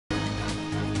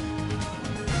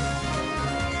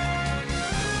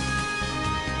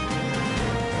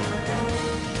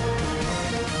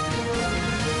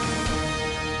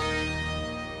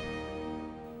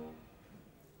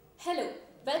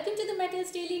Welcome to the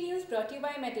Metals Daily News brought to you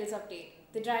by Metals Update,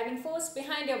 the driving force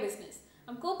behind your business.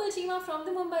 I'm Kopal Chima from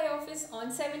the Mumbai office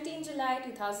on 17 July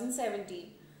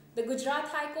 2017. The Gujarat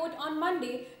High Court on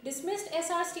Monday dismissed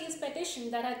SR Steel's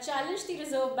petition that had challenged the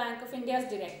Reserve Bank of India's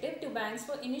directive to banks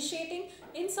for initiating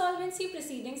insolvency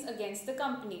proceedings against the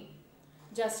company.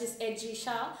 Justice H.G.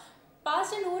 Shah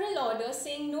passed an oral order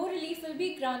saying no relief will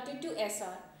be granted to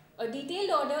SR. A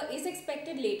detailed order is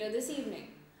expected later this evening.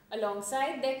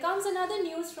 Alongside, there comes another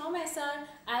news from SR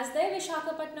as their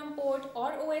Visakhapatnam port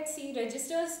or OHC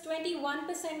registers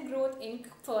 21% growth in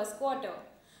first quarter.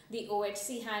 The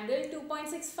OHC handled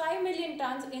 2.65 million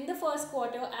tons in the first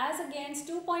quarter as against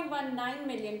 2.19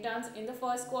 million tons in the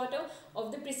first quarter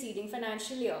of the preceding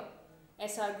financial year.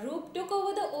 SR Group took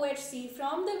over the OHC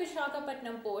from the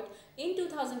Visakhapatnam port in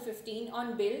 2015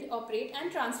 on build, operate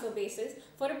and transfer basis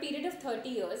for a period of 30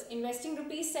 years, investing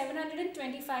Rs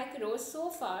 725 crores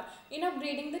so far in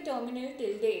upgrading the terminal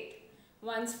till date.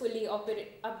 Once fully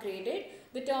upgraded,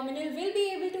 the terminal will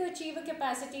be able to achieve a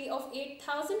capacity of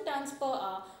 8,000 tons per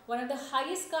hour, one of the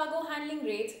highest cargo handling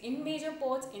rates in major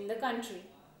ports in the country.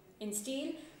 In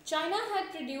steel, China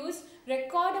had produced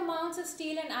record amounts of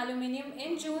steel and aluminium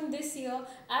in June this year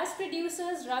as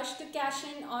producers rushed to cash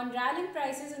in on rallying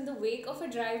prices in the wake of a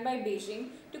drive by Beijing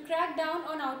to crack down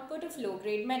on output of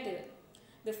low-grade metal.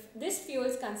 This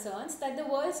fuels concerns that the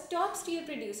world's top steel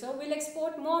producer will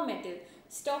export more metal,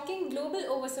 stocking global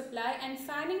oversupply and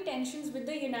fanning tensions with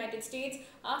the United States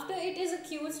after it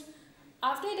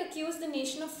accused the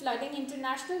nation of flooding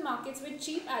international markets with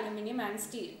cheap aluminium and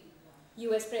steel.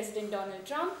 US President Donald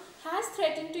Trump has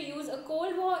threatened to use a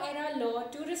Cold War-era law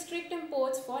to restrict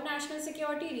imports for national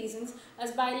security reasons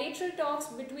as bilateral talks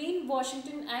between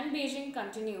Washington and Beijing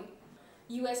continue.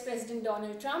 US President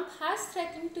Donald Trump has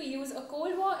threatened to use a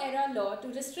Cold War-era law to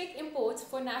restrict imports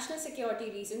for national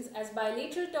security reasons as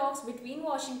bilateral talks between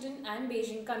Washington and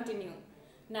Beijing continue.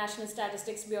 National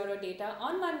Statistics Bureau data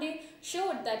on Monday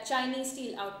showed that Chinese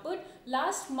steel output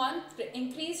last month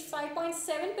increased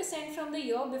 5.7% from the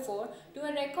year before to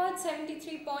a record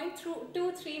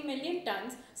 73.23 million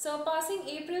tons, surpassing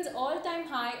April's all-time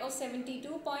high of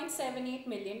 72.78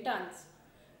 million tons.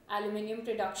 Aluminium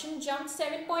production jumped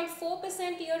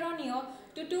 7.4% year-on-year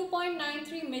to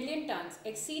 2.93 million tons,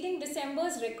 exceeding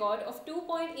December's record of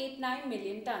 2.89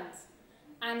 million tons.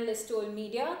 Analysts told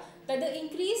media that the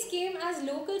increase came as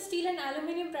local steel and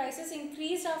aluminium prices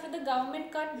increased after the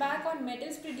government cut back on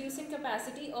metals producing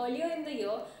capacity earlier in the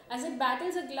year as it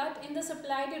battles a glut in the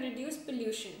supply to reduce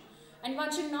pollution. And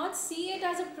one should not see it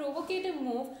as a provocative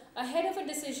move ahead of a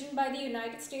decision by the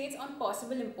United States on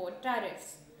possible import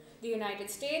tariffs. The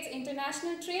United States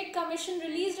International Trade Commission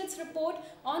released its report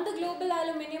on the global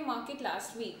aluminium market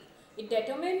last week. It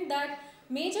determined that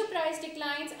major price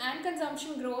declines and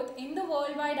consumption growth in the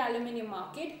worldwide aluminium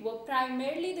market were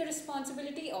primarily the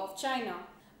responsibility of China.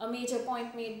 A major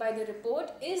point made by the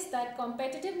report is that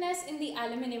competitiveness in the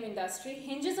aluminium industry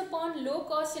hinges upon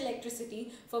low-cost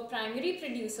electricity for primary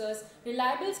producers,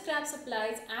 reliable scrap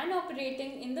supplies, and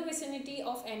operating in the vicinity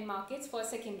of end markets for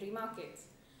secondary markets.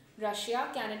 Russia,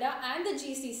 Canada, and the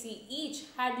GCC each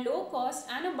had low-cost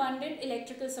and abundant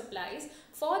electrical supplies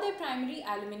for their primary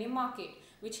aluminium market,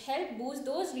 which helped boost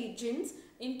those regions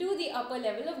into the upper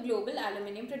level of global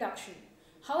aluminium production.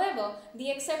 However,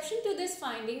 the exception to this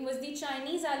finding was the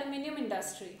Chinese aluminium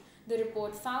industry. The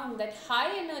report found that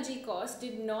high energy costs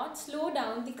did not slow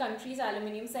down the country's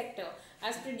aluminium sector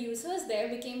as producers there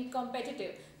became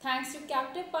competitive thanks to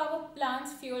captive power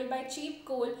plants fueled by cheap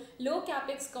coal, low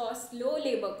capex costs, low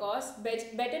labor costs,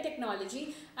 better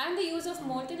technology, and the use of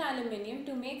molten aluminium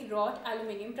to make wrought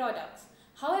aluminium products.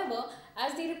 However,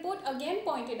 as the report again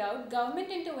pointed out, government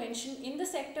intervention in the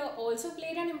sector also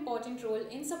played an important role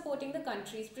in supporting the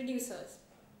country's producers.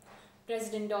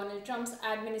 President Donald Trump's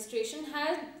administration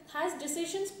has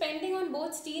decisions pending on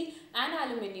both steel and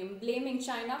aluminium, blaming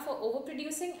China for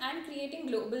overproducing and creating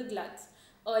global gluts.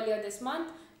 Earlier this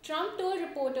month, Trump told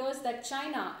reporters that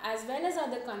China, as well as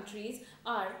other countries,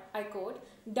 are, I quote,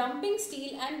 dumping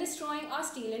steel and destroying our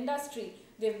steel industry.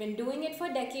 They've been doing it for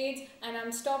decades and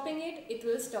I'm stopping it, it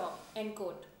will stop, end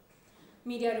quote.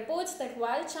 Media reports that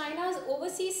while China's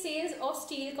overseas sales of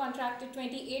steel contracted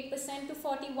 28% to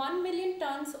 41 million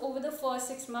tons over the first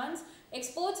 6 months,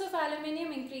 exports of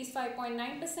aluminium increased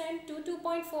 5.9% to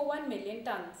 2.41 million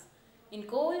tons. In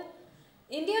coal,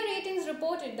 India Ratings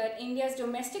reported that India's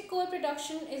domestic coal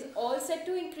production is all set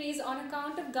to increase on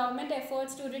account of government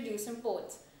efforts to reduce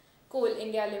imports. Coal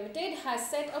India Limited has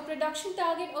set a production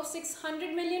target of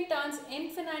 600 million tons in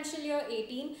financial year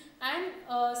 18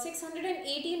 and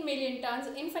 618 million tons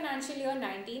in financial year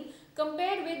 19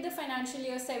 compared with the financial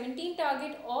year 17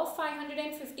 target of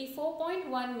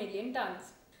 554.1 million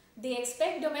tons. They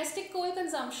expect domestic coal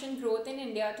consumption growth in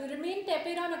India to remain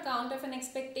tepid on account of an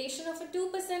expectation of a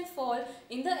 2% fall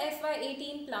in the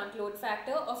FY18 plant load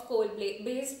factor of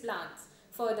coal-based plants.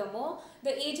 Furthermore,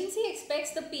 the agency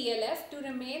expects the PLF to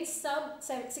remain sub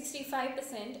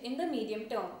 65% in the medium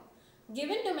term.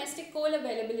 Given domestic coal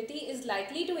availability is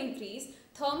likely to increase,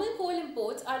 thermal coal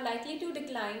imports are likely to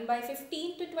decline by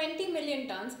 15 to 20 million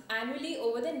tons annually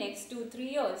over the next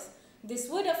 2-3 years. This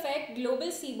would affect global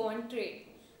seaborne trade.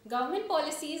 Government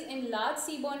policies in large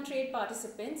seaborne trade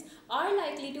participants are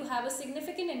likely to have a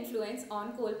significant influence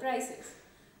on coal prices.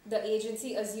 The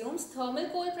agency assumes thermal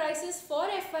coal prices for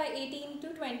FY18 to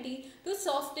 20 to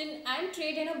soften and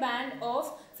trade in a band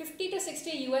of 50 to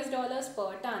 60 US dollars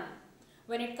per ton.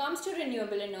 When it comes to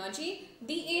renewable energy,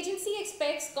 the agency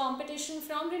expects competition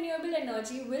from renewable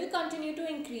energy will continue to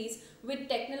increase with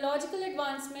technological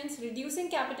advancements reducing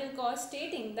capital costs,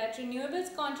 stating that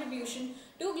renewables contribution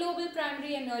to global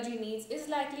primary energy needs is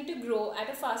likely to grow at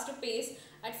a faster pace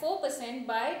at 4%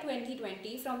 by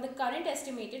 2020 from the current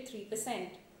estimated 3%.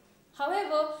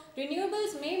 However,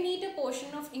 renewables may meet a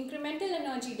portion of incremental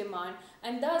energy demand,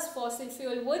 and thus fossil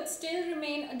fuel would still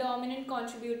remain a dominant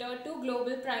contributor to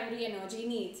global primary energy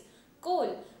needs.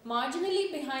 Coal,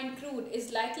 marginally behind crude,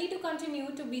 is likely to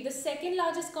continue to be the second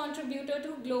largest contributor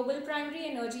to global primary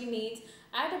energy needs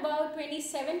at about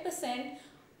 27%,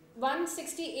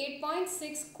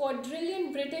 168.6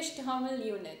 quadrillion British thermal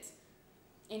units.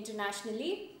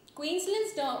 Internationally,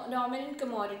 Queensland's dominant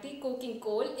commodity, coking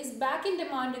coal, is back in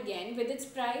demand again, with its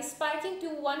price spiking to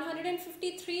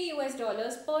 153 US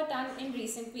dollars per ton in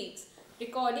recent weeks,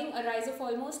 recording a rise of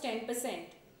almost 10%.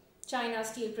 China's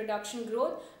steel production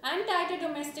growth and tighter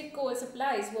domestic coal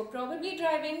supplies were probably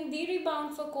driving the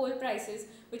rebound for coal prices,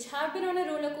 which have been on a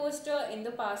roller coaster in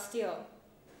the past year.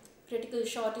 Critical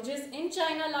shortages in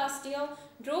China last year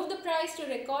drove the price to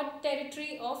record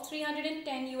territory of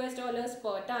 310 US dollars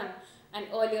per ton. And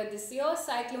earlier this year,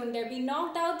 Cyclone Debbie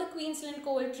knocked out the Queensland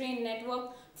coal train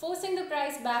network, forcing the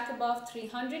price back above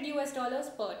 300 US dollars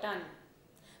per ton.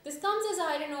 This comes as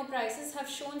iron ore prices have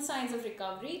shown signs of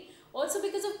recovery, also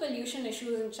because of pollution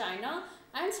issues in China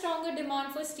and stronger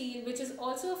demand for steel, which is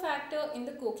also a factor in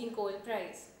the coking coal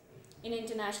price. In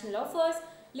international offers,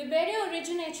 Liberia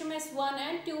Origin HMS 1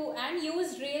 and 2 and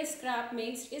used rail scrap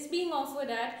mixed is being offered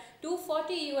at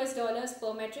 240 US dollars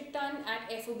per metric ton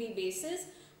at FOB basis,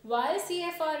 while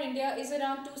CFR India is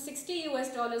around 260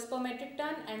 US dollars per metric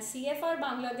ton and CFR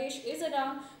Bangladesh is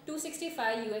around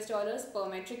 265 US dollars per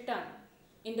metric ton.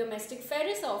 In domestic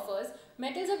ferrous offers,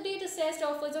 Metals Update assessed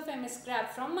offers of MS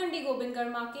scrap from Mandi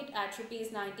Gobindgarh market at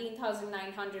Rs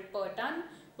 19,900 per ton,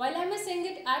 while MS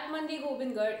ingot at Mandi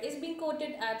Gobindgarh is being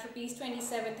quoted at Rs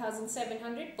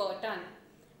 27,700 per ton.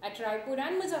 At Raipur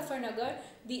and Muzaffarnagar,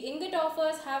 the ingot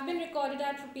offers have been recorded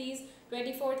at Rs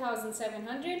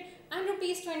 24,700 and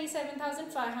Rs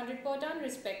 27,500 per ton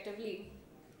respectively.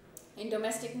 In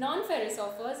domestic non-ferrous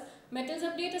offers, Metals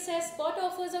Update assessed spot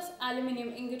offers of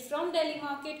aluminium ingot from Delhi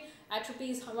market at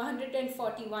Rs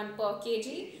 141 per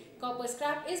kg. Copper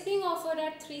scrap is being offered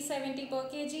at 370 per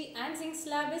kg and zinc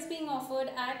slab is being offered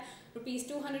at Rs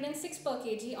 206 per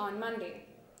kg on Monday.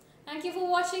 Thank you for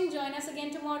watching. Join us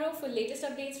again tomorrow for latest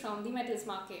updates from the metals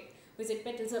market. Visit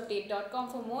metalsupdate.com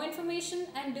for more information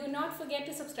and do not forget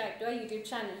to subscribe to our YouTube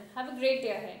channel. Have a great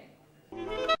day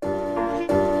ahead.